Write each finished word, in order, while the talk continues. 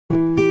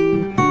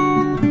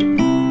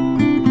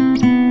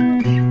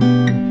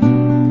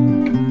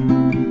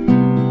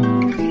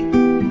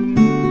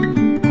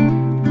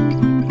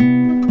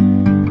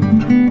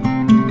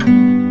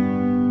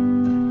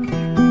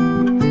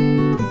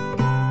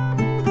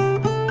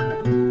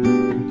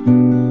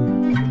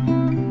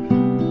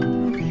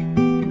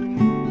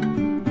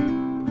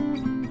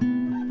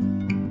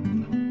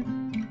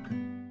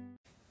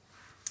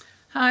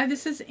Hi,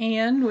 this is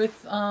Ann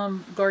with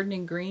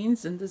Gardening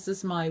Greens, and this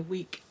is my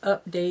week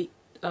update,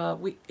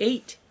 week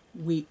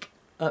 8-week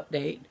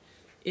update.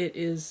 It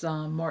is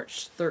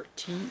March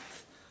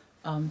 13th,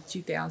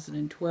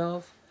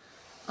 2012.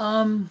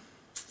 I've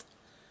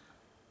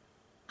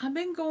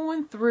been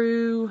going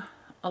through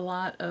a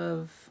lot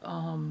of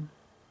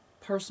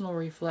personal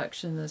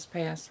reflection this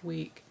past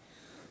week.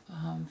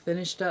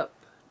 Finished up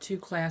 2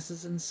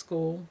 classes in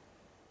school.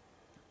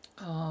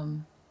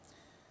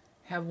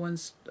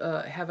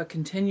 Have a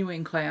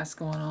continuing class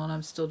going on.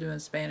 I'm still doing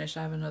Spanish.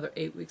 I have another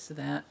 8 weeks of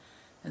that,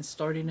 and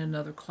starting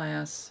another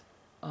class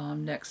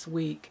next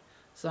week.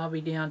 So I'll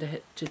be down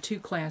to 2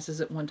 classes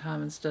at one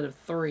time instead of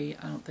 3.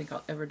 I don't think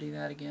I'll ever do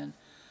that again.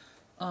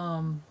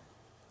 But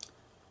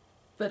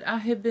I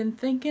have been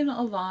thinking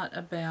a lot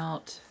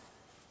about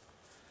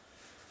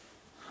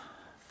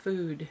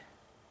food,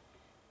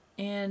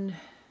 and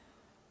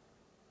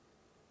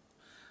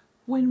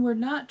when we're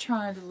not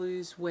trying to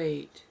lose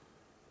weight,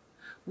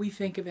 we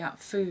think about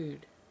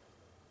food.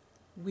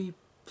 We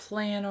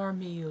plan our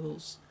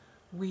meals.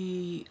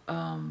 We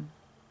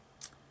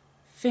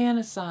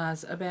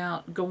fantasize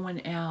about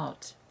going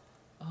out,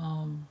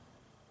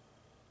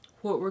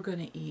 what we're going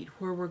to eat,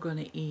 where we're going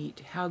to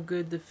eat, how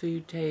good the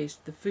food tastes.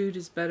 The food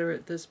is better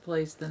at this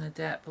place than at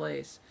that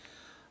place.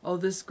 Oh,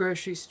 this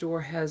grocery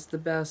store has the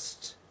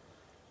best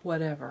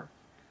whatever.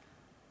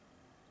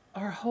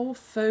 Our whole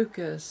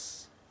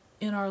focus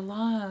in our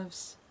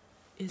lives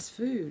is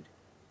food.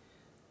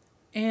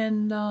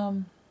 And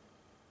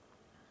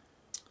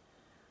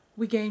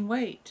we gain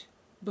weight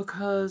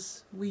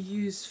because we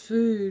use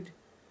food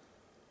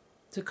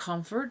to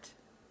comfort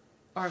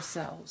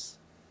ourselves.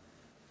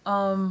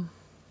 It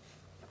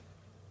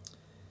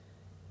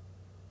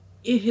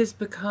has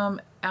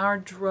become our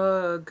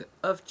drug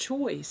of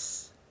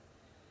choice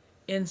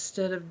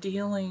instead of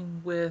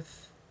dealing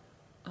with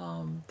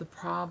the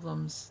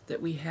problems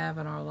that we have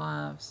in our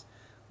lives.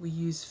 We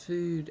use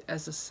food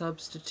as a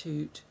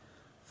substitute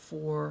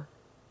for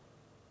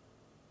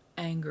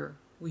anger.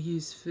 We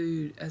use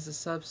food as a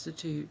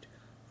substitute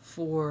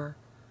for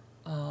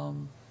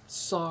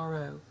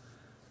sorrow,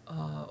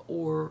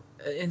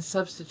 and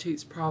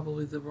substitute's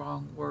probably the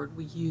wrong word.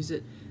 We use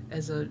it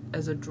as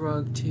a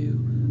drug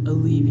to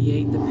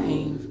alleviate the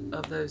pain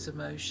of those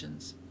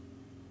emotions.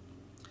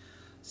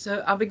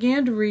 So I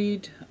began to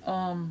read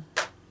a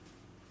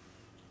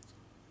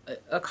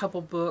couple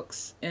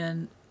books,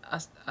 and I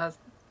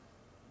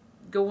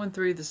going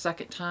through the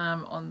second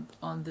time on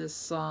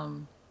this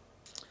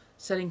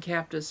Setting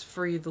Captives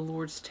Free, the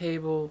Lord's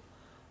Table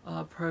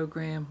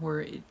program,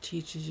 where it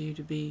teaches you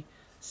to be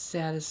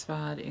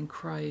satisfied in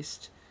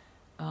Christ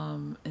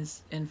and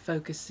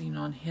focusing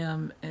on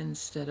Him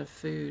instead of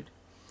food.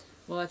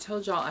 Well, I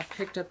told y'all I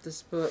picked up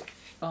this book,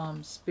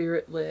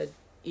 Spirit-Led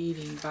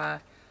Eating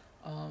by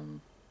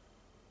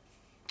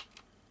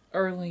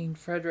Erling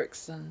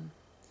Fredrickson,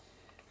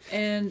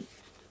 and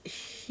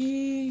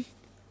he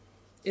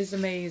is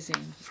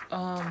amazing.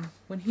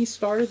 When he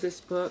started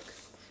this book,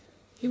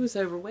 he was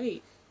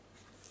overweight.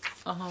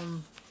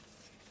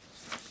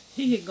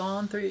 He had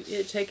gone through, it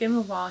had taken him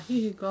a while,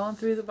 he had gone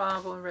through the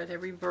Bible and read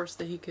every verse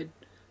that he could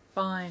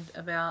find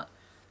about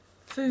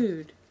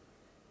food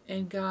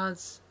and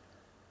God's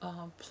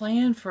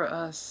plan for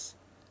us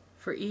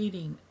for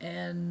eating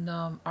and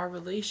our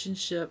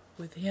relationship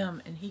with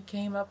Him. And he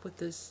came up with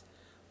this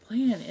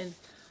plan, and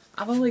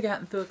I've only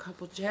gotten through a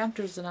couple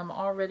chapters and I'm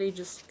already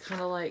just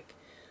kind of like,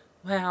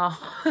 wow,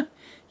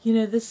 you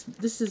know, this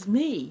is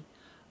me.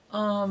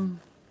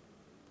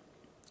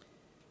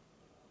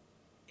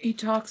 He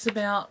talks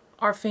about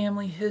our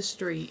family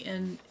history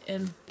and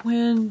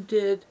when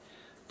did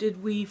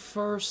we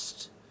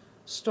first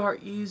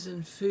start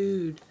using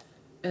food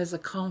as a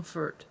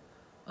comfort.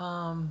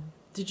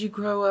 Did you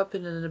grow up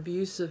in an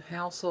abusive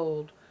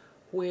household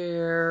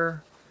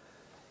where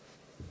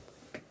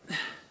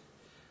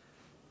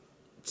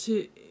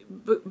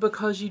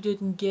because you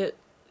didn't get,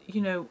 you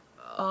know,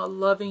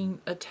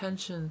 loving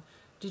attention,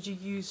 did you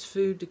use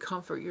food to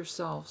comfort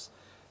yourselves?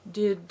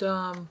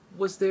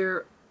 Was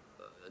there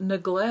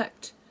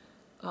neglect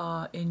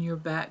in your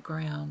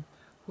background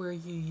where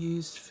you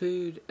used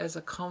food as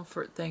a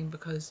comfort thing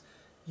because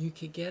you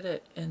could get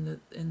it, and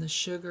the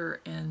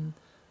sugar and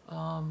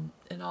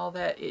all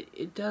that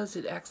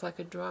it acts like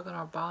a drug in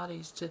our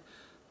bodies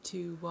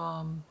to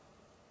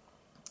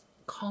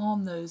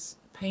calm those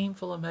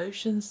painful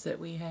emotions that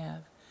we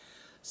have.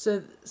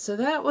 So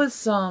that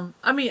was I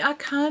mean, I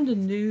kind of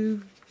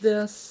knew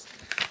this,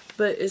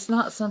 but it's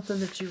not something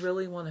that you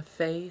really want to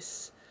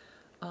face,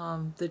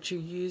 that you're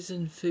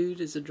using food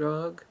as a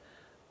drug.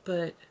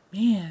 But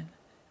man,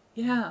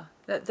 yeah,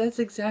 that's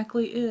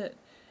exactly it,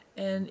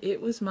 and it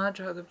was my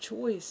drug of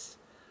choice.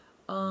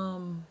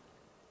 Let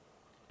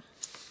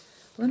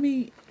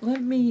me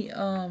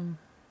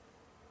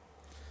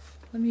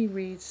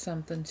read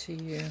something to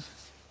you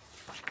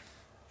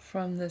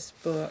from this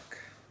book.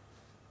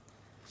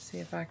 See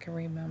if I can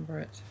remember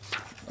it,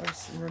 or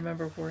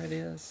remember where it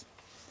is.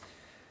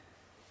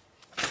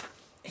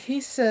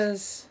 He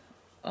says,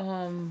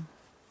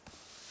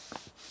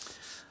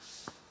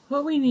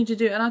 what we need to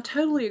do, and I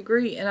totally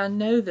agree, and I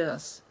know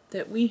this,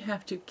 that we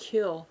have to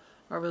kill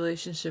our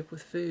relationship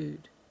with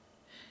food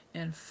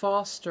and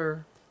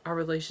foster our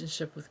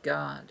relationship with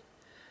God.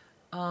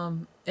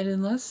 And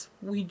unless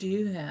we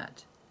do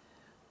that,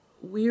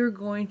 we are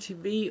going to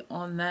be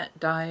on that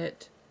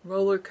diet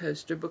roller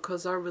coaster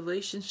because our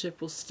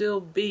relationship will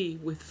still be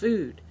with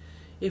food.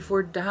 If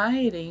we're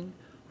dieting,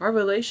 our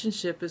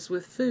relationship is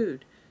with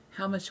food.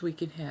 How much we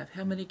can have,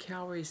 how many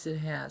calories it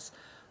has,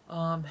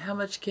 how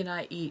much can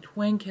I eat,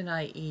 when can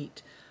I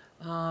eat,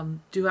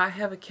 do I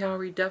have a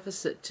calorie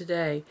deficit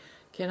today,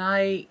 can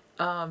I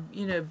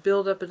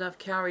build up enough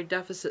calorie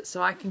deficit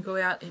so I can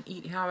go out and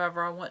eat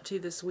however I want to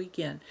this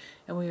weekend.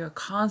 And we are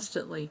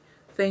constantly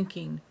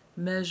thinking,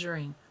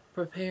 measuring,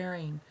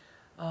 preparing,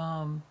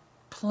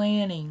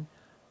 planning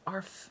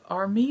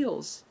our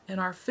meals and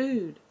our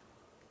food.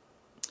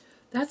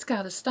 That's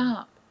got to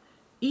stop.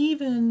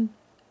 Even,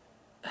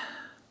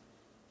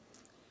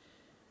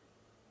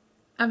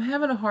 I'm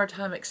having a hard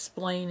time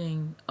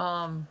explaining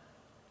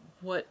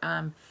what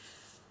I'm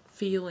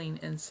feeling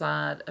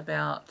inside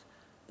about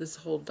this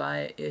whole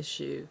diet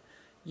issue.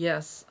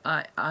 Yes,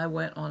 I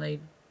went on a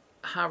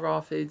high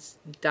raw foods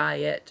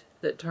diet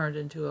that turned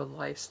into a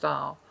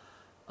lifestyle.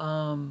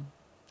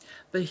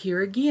 But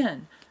here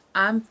again,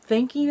 I'm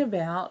thinking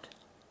about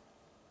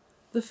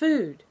the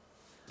food.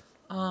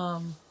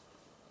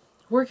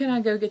 Where can I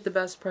go get the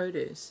best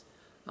produce?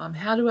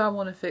 How do I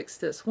want to fix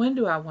this? When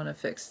do I want to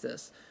fix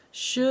this?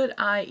 Should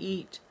I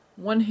eat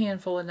one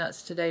handful of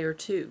nuts today or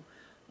two?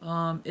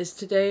 Is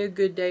today a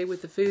good day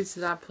with the foods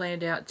that I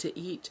planned out to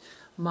eat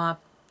my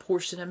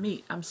portion of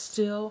meat? I'm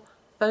still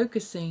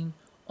focusing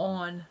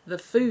on the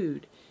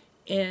food,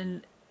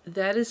 and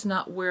that is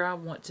not where I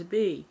want to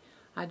be.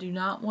 I do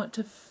not want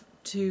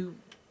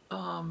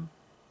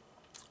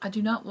I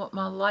do not want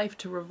my life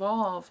to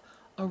revolve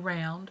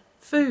around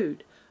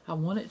food. I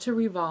want it to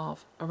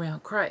revolve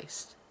around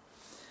Christ.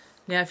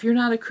 Now, if you're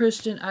not a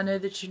Christian, I know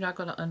that you're not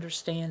going to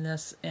understand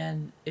this,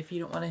 and if you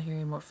don't want to hear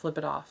anymore, flip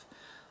it off.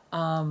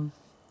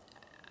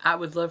 I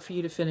would love for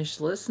you to finish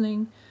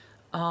listening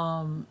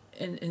and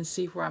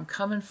see where I'm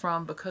coming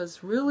from,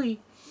 because really,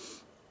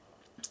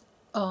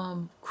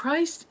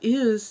 Christ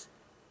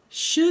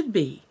should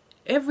be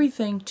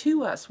everything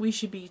to us. We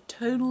should be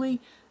totally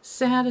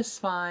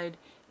satisfied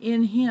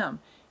in Him.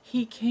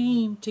 He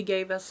came to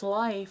give us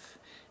life,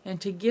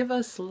 and to give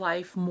us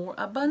life more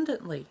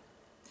abundantly.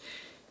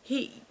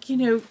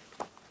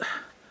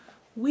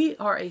 We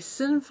are a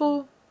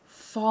sinful,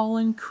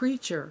 fallen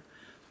creature.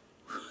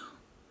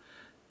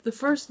 The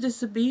first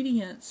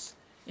disobedience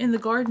in the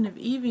Garden of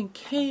Eden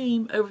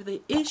came over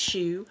the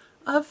issue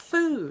of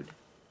food.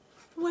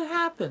 What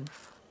happened?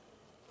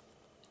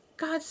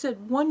 God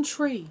said, one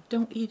tree,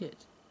 don't eat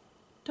it.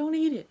 Don't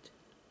eat it.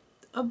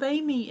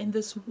 Obey me in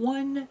this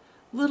one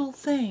little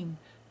thing.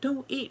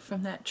 Don't eat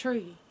from that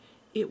tree.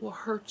 It will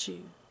hurt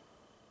you.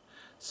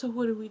 So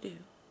what do?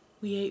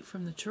 We ate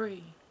from the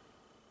tree.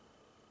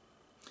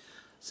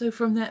 So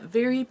from that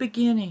very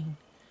beginning,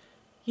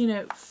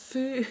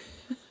 food,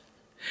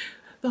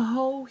 the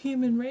whole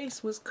human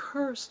race was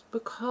cursed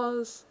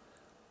because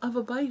of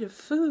a bite of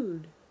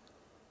food.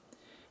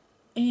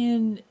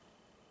 And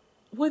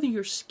whether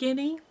you're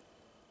skinny,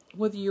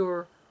 whether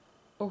you're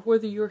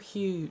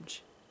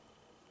huge,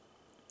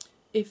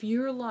 if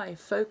your life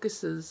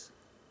focuses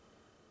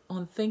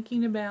on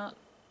thinking about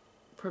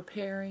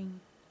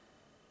preparing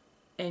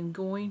and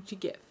going to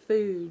get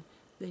food,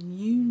 then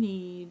you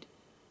need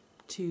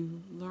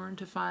to learn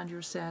to find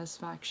your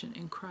satisfaction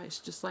in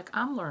Christ, just like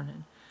I'm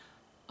learning.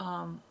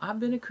 I've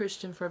been a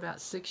Christian for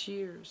about 6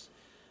 years.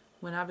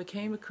 When I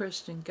became a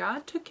Christian,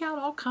 God took out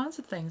all kinds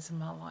of things in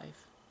my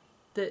life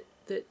that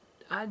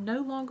I no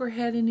longer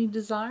had any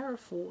desire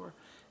for.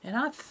 And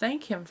I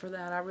thank Him for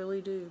that, I really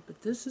do.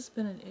 But this has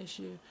been an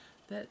issue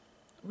that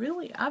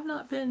really I've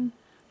not been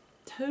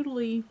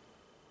totally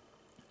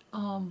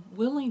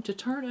willing to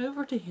turn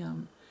over to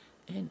Him.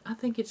 And I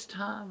think it's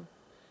time.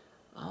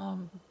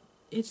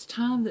 It's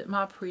time that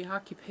my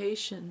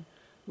preoccupation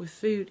with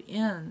food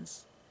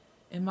ends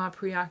and my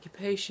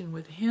preoccupation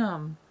with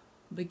Him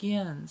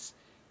begins,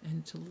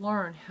 and to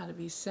learn how to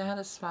be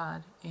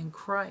satisfied in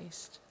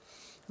Christ.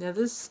 Now,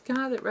 this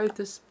guy that wrote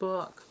this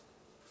book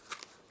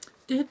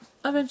did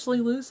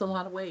eventually lose a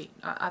lot of weight.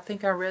 I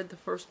think I read the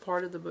first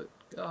part of the book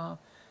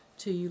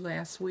to you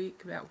last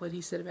week about what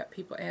he said about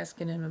people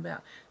asking him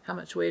about how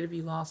much weight have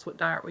you lost, what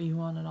diet were you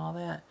on, and all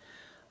that.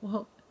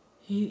 Well,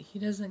 he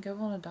doesn't go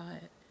on a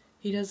diet.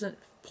 He doesn't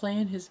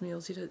plan his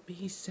meals.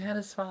 He's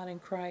satisfied in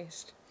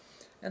Christ.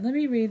 And let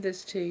me read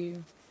this to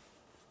you.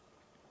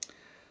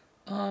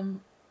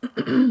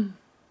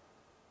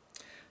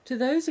 To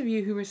those of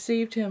you who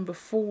received Him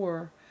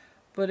before,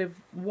 but have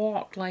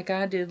walked like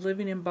I did,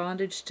 living in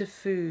bondage to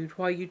food,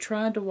 while you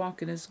tried to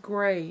walk in His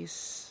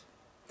grace,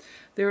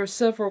 there are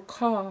several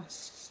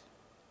costs.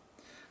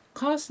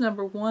 Cost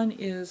number one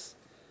is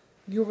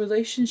your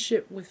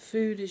relationship with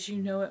food as you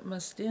know it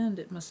must end.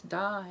 It must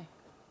die.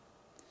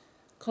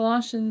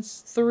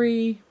 Colossians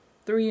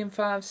 3:3 and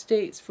 5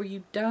 states, "For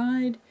you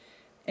died,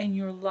 and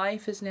your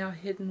life is now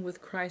hidden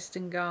with Christ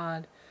in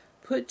God.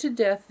 Put to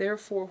death,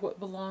 therefore, what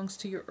belongs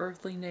to your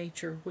earthly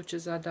nature, which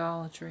is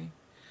idolatry.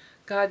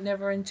 God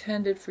never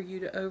intended for you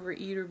to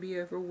overeat or be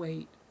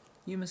overweight.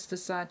 You must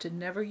decide to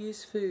never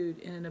use food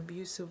in an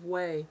abusive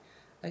way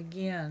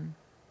again.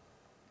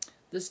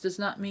 This does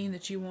not mean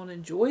that you won't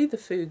enjoy the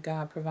food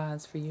God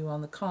provides for you.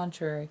 On the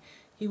contrary,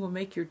 He will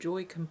make your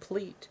joy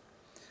complete.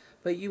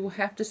 But you will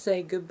have to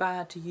say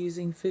goodbye to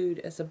using food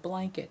as a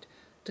blanket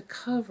to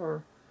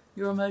cover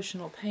your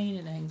emotional pain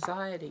and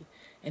anxiety.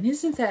 And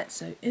isn't that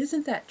so?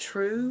 Isn't that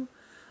true?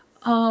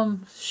 I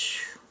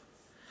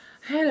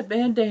had a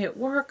bad day at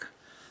work.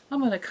 I'm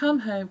going to come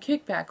home,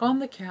 kick back on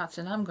the couch,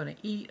 and I'm going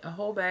to eat a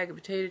whole bag of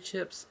potato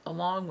chips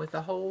along with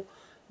a whole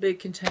big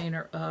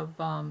container of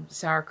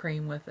sour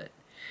cream with it.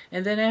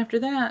 And then after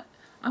that,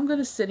 I'm going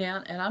to sit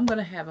down and I'm going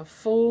to have a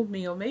full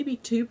meal, maybe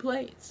 2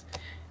 plates.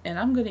 And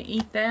I'm going to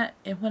eat that,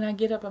 and when I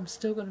get up, I'm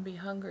still going to be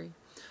hungry.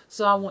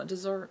 So I want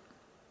dessert.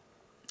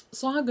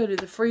 So I'll go to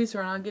the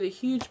freezer and I'll get a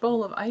huge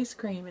bowl of ice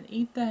cream and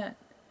eat that.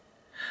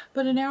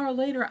 But an hour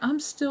later, I'm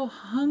still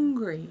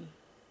hungry.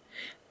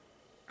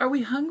 Are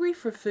we hungry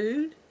for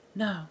food?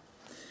 No.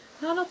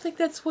 I don't think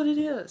that's what it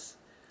is.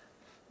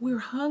 We're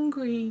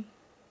hungry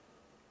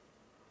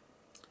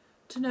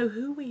to know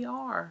who we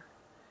are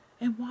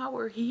and why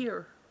we're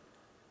here.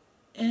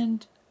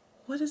 And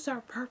what is our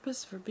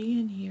purpose for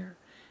being here?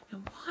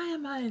 And why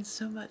am I in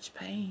so much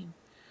pain?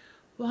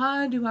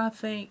 Why do I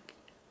think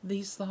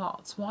these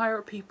thoughts? Why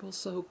are people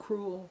so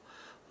cruel?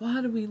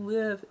 Why do we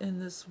live in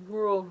this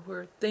world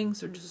where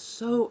things are just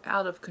so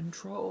out of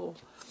control?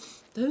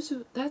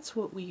 That's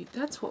what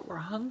we're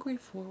hungry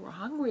for. We're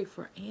hungry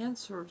for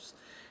answers,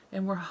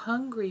 and we're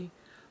hungry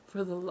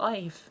for the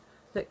life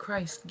that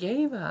Christ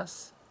gave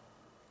us,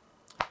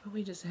 but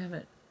we just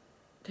haven't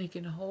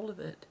taken a hold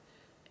of it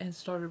and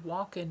started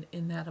walking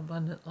in that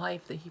abundant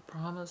life that He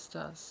promised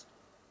us.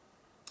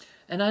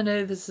 And I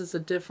know this is a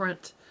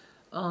different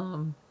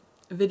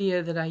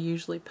video that I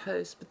usually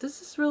post, but this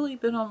has really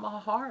been on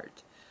my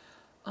heart.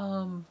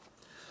 I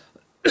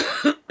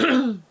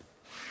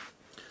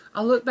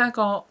look back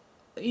on,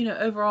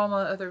 over all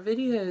my other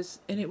videos,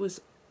 and it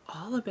was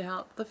all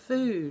about the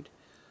food.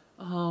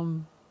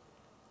 What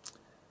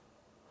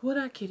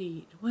I could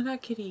eat, when I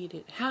could eat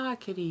it, how I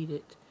could eat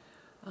it,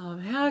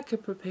 how I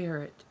could prepare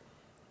it.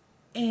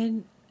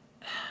 And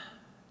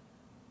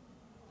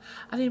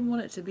I didn't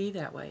want it to be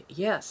that way.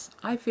 Yes,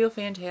 I feel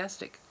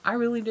fantastic. I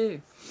really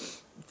do.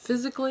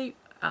 Physically,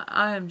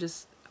 I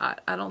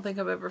don't think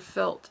I've ever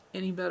felt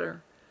any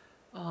better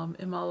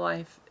in my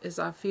life as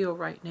I feel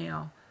right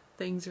now.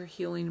 Things are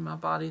healing in my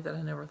body that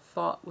I never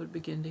thought would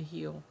begin to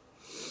heal.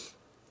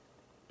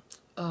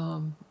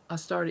 I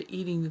started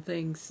eating the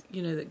things,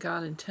 that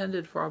God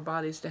intended for our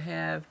bodies to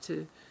have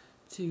to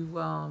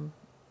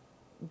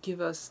give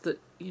us to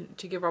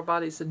give our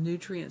bodies the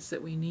nutrients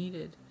that we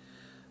needed.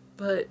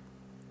 But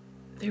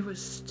there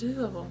was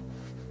still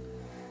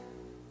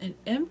an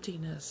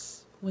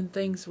emptiness when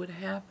things would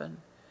happen.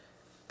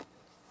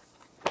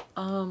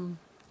 I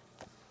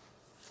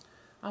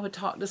would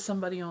talk to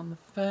somebody on the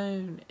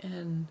phone,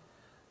 and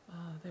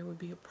there would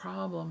be a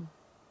problem,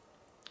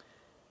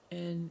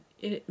 and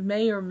it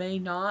may or may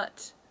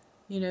not,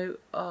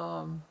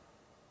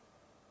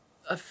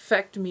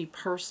 affect me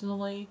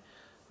personally,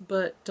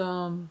 but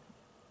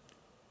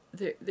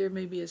there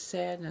may be a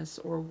sadness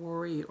or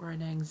worry or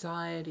an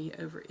anxiety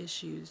over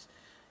issues.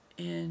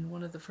 And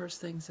one of the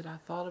first things that I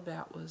thought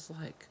about was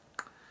like,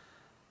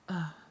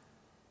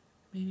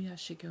 maybe I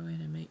should go in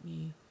and make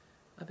me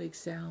a big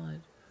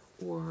salad,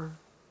 or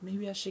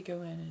maybe I should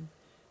go in and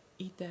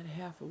eat that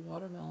half a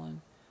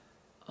watermelon,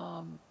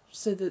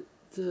 so that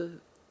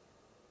the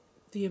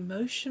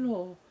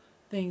emotional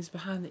things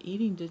behind the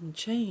eating didn't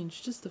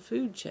change, just the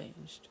food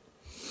changed.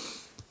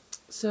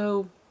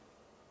 So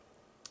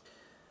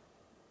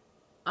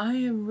I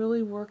am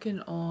really working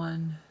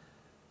on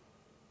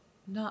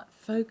not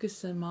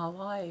focusing my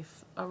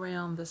life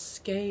around the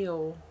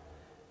scale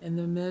and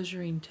the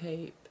measuring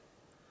tape,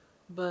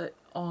 but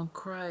on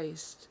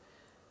Christ.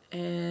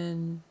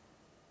 And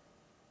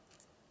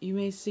you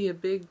may see a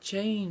big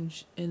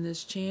change in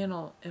this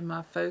channel in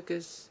my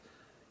focus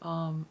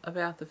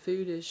about the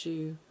food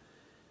issue,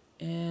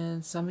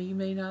 and some of you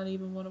may not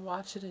even want to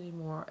watch it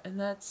anymore, and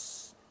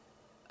that's,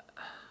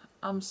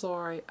 I'm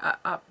sorry,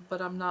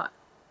 but I'm not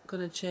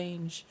going to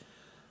change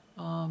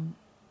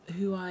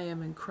who I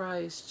am in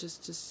Christ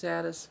just to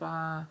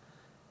satisfy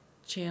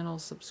channel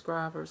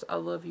subscribers. I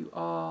love you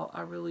all,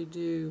 I really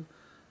do,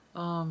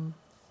 but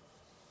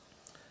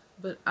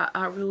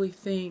I really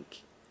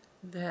think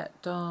that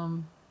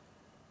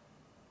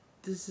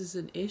this is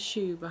an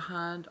issue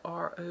behind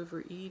our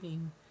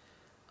overeating.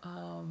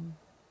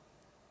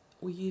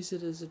 We use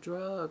it as a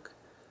drug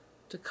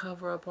to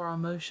cover up our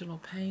emotional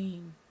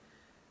pain,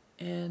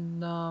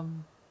 and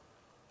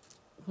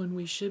when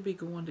we should be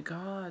going to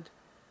God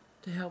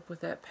to help with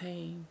that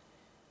pain,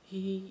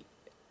 He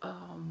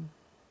can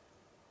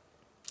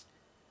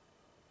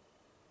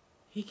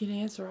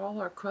answer all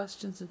our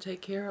questions and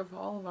take care of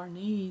all of our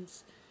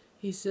needs.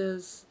 He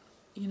says,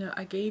 you know,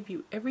 I gave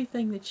you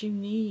everything that you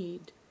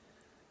need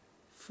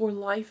for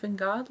life and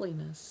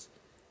godliness.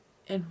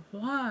 And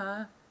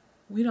why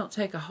we don't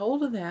take a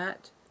hold of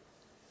that,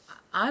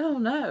 I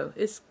don't know.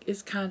 It's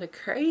kind of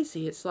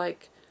crazy. It's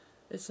like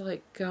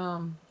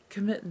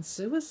committing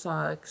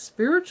suicide,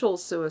 spiritual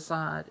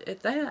suicide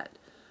at that.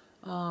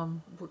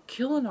 We're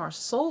killing our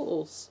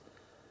souls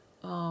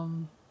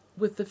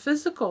with the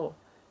physical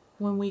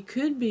when we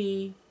could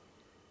be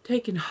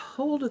taking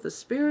hold of the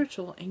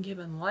spiritual and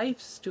giving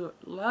life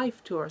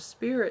to our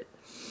spirit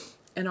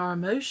and our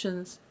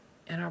emotions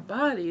and our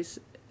bodies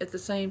at the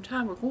same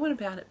time. We're going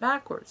about it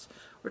backwards.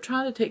 We're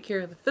trying to take care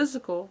of the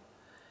physical,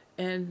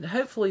 and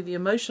hopefully the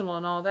emotional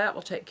and all that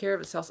will take care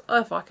of itself. Oh,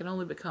 if I can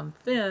only become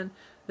thin,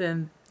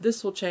 then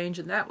this will change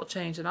and that will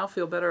change, and I'll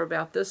feel better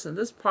about this, and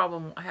this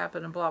problem won't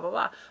happen, and blah, blah,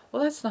 blah.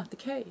 Well, that's not the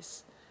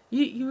case.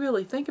 You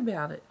really think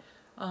about it.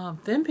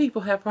 Thin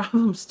people have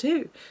problems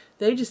too.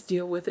 They just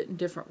deal with it in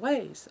different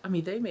ways. I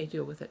mean, they may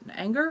deal with it in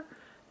anger,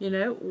 you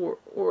know,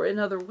 or in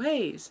other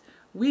ways.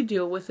 We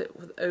deal with it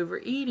with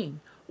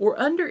overeating or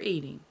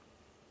undereating.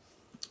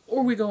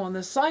 Or we go on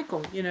this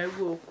cycle, you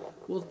know,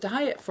 we'll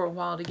diet for a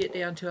while to get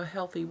down to a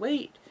healthy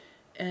weight.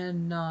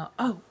 And,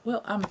 oh,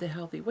 well, I'm at the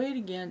healthy weight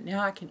again. Now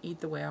I can eat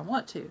the way I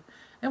want to.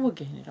 And we'll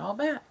gain it all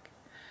back.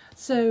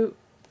 So,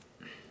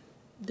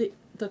 the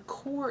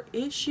core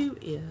issue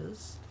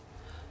is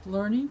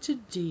learning to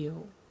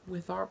deal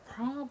with our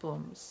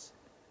problems.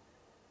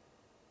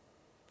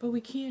 But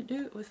we can't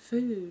do it with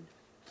food.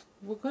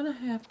 We're going to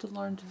have to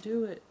learn to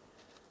do it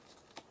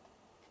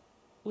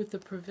with the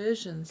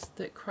provisions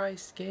that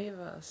Christ gave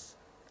us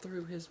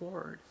through His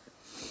Word.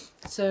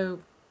 So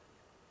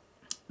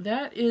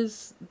that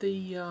is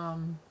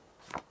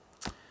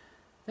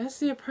that's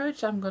the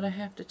approach I'm going to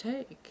have to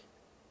take.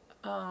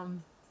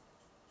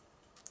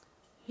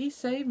 He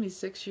saved me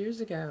 6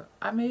 years ago.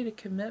 I made a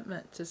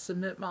commitment to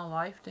submit my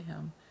life to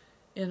Him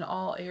in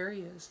all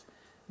areas.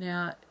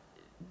 Now,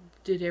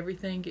 did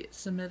everything get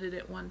submitted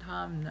at one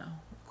time? No,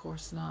 of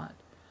course not.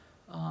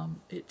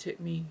 It took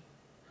me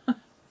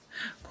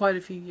quite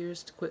a few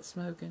years to quit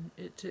smoking.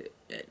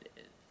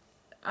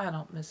 I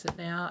don't miss it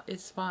now.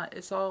 It's fine.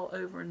 It's all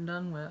over and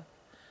done with.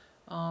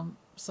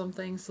 Some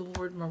things the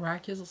Lord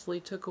miraculously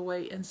took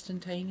away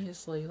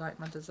instantaneously, like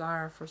my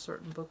desire for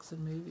certain books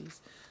and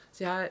movies.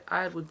 See,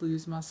 I would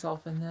lose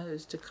myself in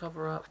those to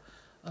cover up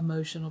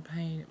emotional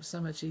pain. It was so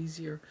much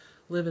easier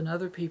living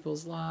other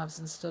people's lives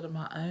instead of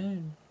my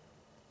own,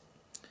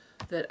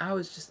 that I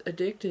was just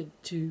addicted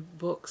to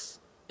books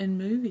and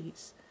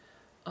movies.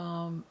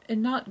 And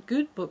not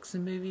good books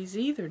and movies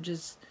either,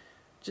 just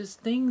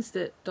things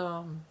that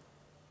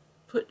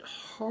put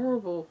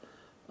horrible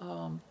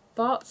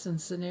thoughts and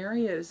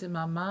scenarios in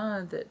my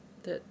mind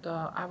that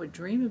I would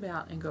dream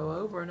about and go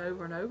over and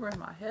over and over in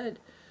my head.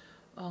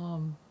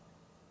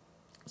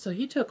 So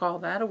He took all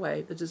that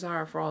away, the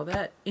desire for all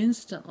that,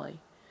 instantly,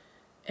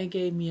 and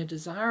gave me a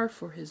desire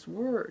for His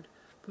Word.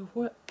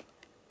 But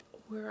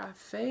where I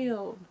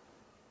failed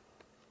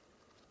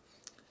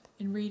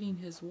in reading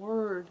His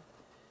Word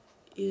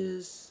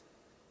is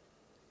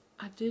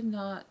I did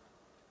not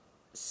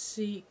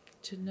seek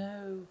to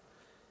know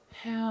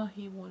how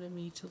He wanted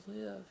me to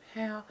live,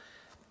 how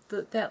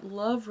that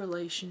love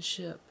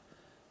relationship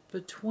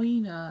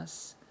between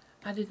us.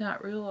 I did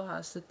not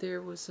realize that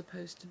there was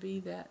supposed to be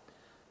that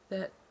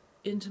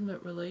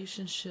intimate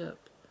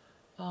relationship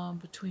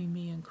between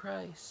me and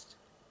Christ.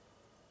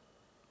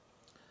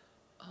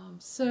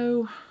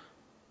 So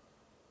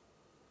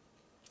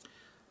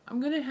I'm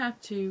going to have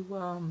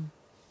to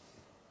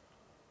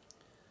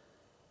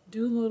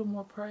do a little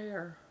more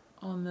prayer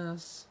on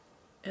this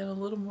and a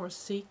little more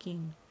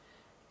seeking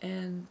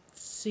and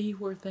see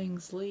where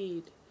things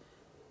lead.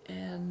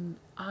 And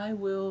I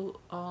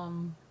will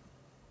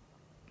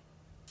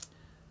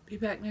be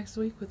back next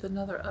week with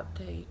another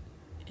update.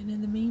 And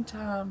in the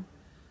meantime,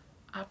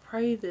 I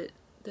pray that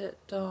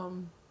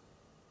the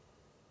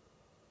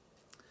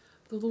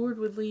Lord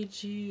would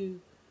lead you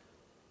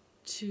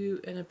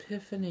to an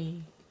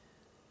epiphany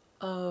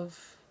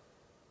of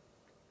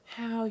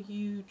how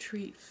you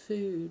treat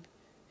food.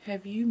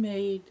 Have you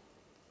made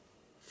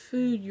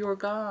food your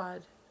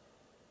God?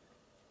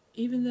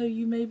 Even though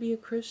you may be a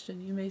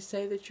Christian, you may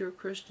say that you're a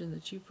Christian,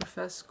 that you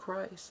profess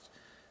Christ.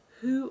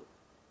 Who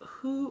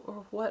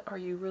or what are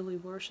you really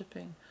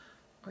worshiping?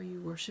 Are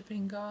you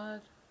worshiping God,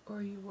 or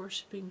are you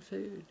worshiping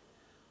food?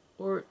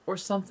 Or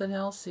something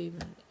else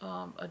even,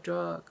 a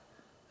drug,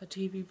 a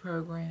TV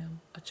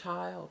program, a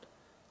child,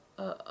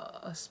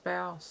 a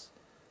spouse?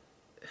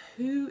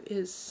 Who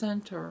is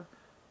center?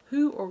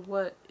 Who or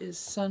what is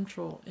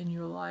central in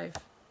your life?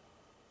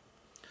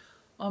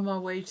 On my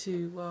way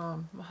to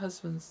my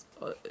husband's,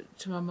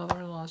 to my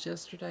mother-in-law's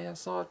yesterday, I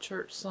saw a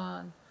church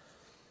sign.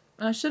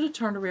 And I should have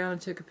turned around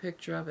and took a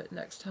picture of it.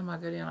 Next time I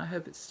go down, I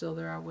hope it's still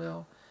there, I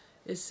will.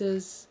 It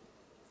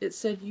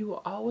said, you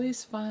will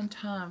always find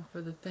time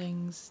for the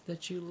things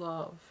that you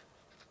love.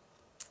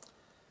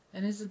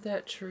 And isn't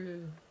that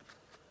true?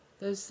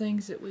 Those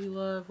things that we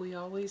love, we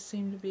always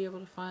seem to be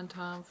able to find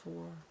time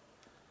for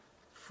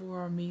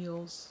our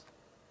meals,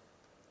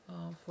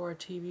 for our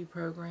TV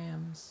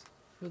programs,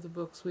 for the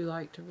books we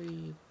like to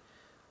read.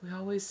 We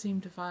always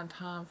seem to find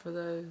time for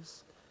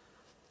those,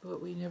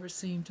 but we never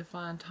seem to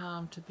find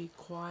time to be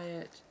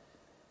quiet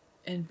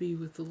and be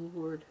with the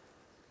Lord.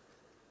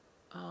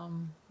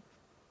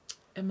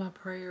 And my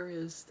prayer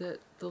is that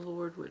the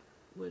Lord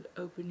would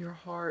open your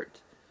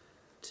heart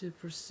to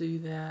pursue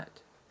that.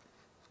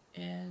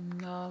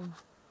 And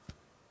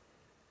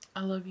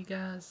I love you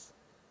guys.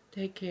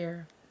 Take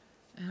care.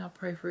 And I'll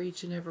pray for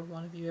each and every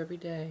one of you every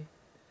day.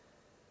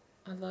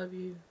 I love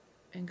you,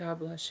 and God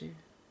bless you.